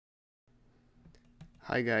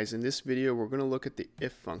Hi guys, in this video we're going to look at the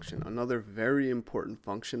if function, another very important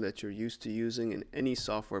function that you're used to using in any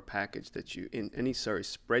software package that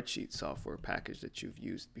spreadsheet software package that you've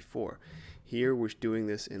used before. Here we're doing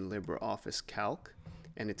this in LibreOffice Calc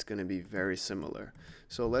and it's going to be very similar.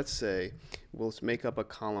 So let's say we'll make up a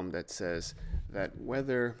column that says that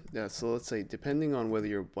so let's say depending on whether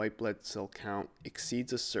your white blood cell count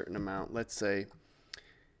exceeds a certain amount, let's say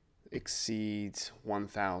exceeds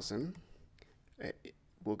 1,000,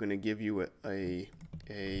 we're going to give you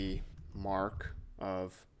a mark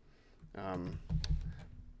of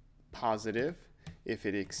positive if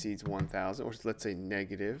it exceeds 1,000, or let's say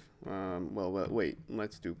negative. Wait,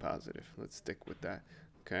 let's do positive. Let's stick with that.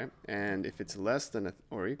 Okay, and if it's less than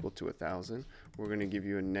or equal to 1,000, we're going to give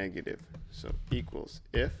you a negative. So equals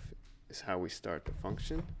if is how we start the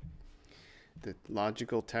function. The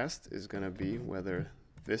logical test is going to be whether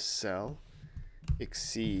this cell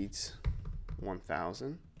exceeds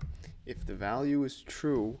 1,000. If the value is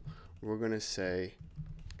true, we're going to say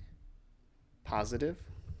positive.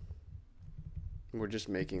 We're just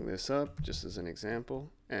making this up just as an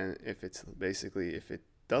example. And if it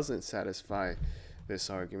doesn't satisfy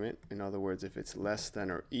this argument, in other words, if it's less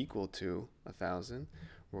than or equal to 1,000,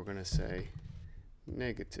 we're going to say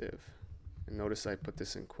negative. And notice I put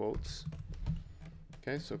this in quotes.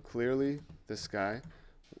 Okay, so clearly this guy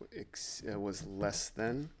was less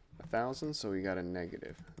than 1,000, so we got a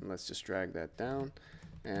negative. And let's just drag that down.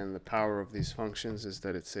 And the power of these functions is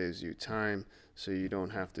that it saves you time, so you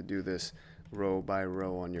don't have to do this row by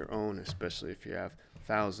row on your own, especially if you have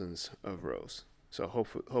thousands of rows. So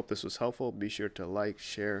hope this was helpful. Be sure to like,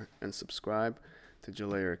 share, and subscribe to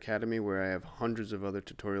Jalea Academy, where I have hundreds of other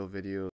tutorial videos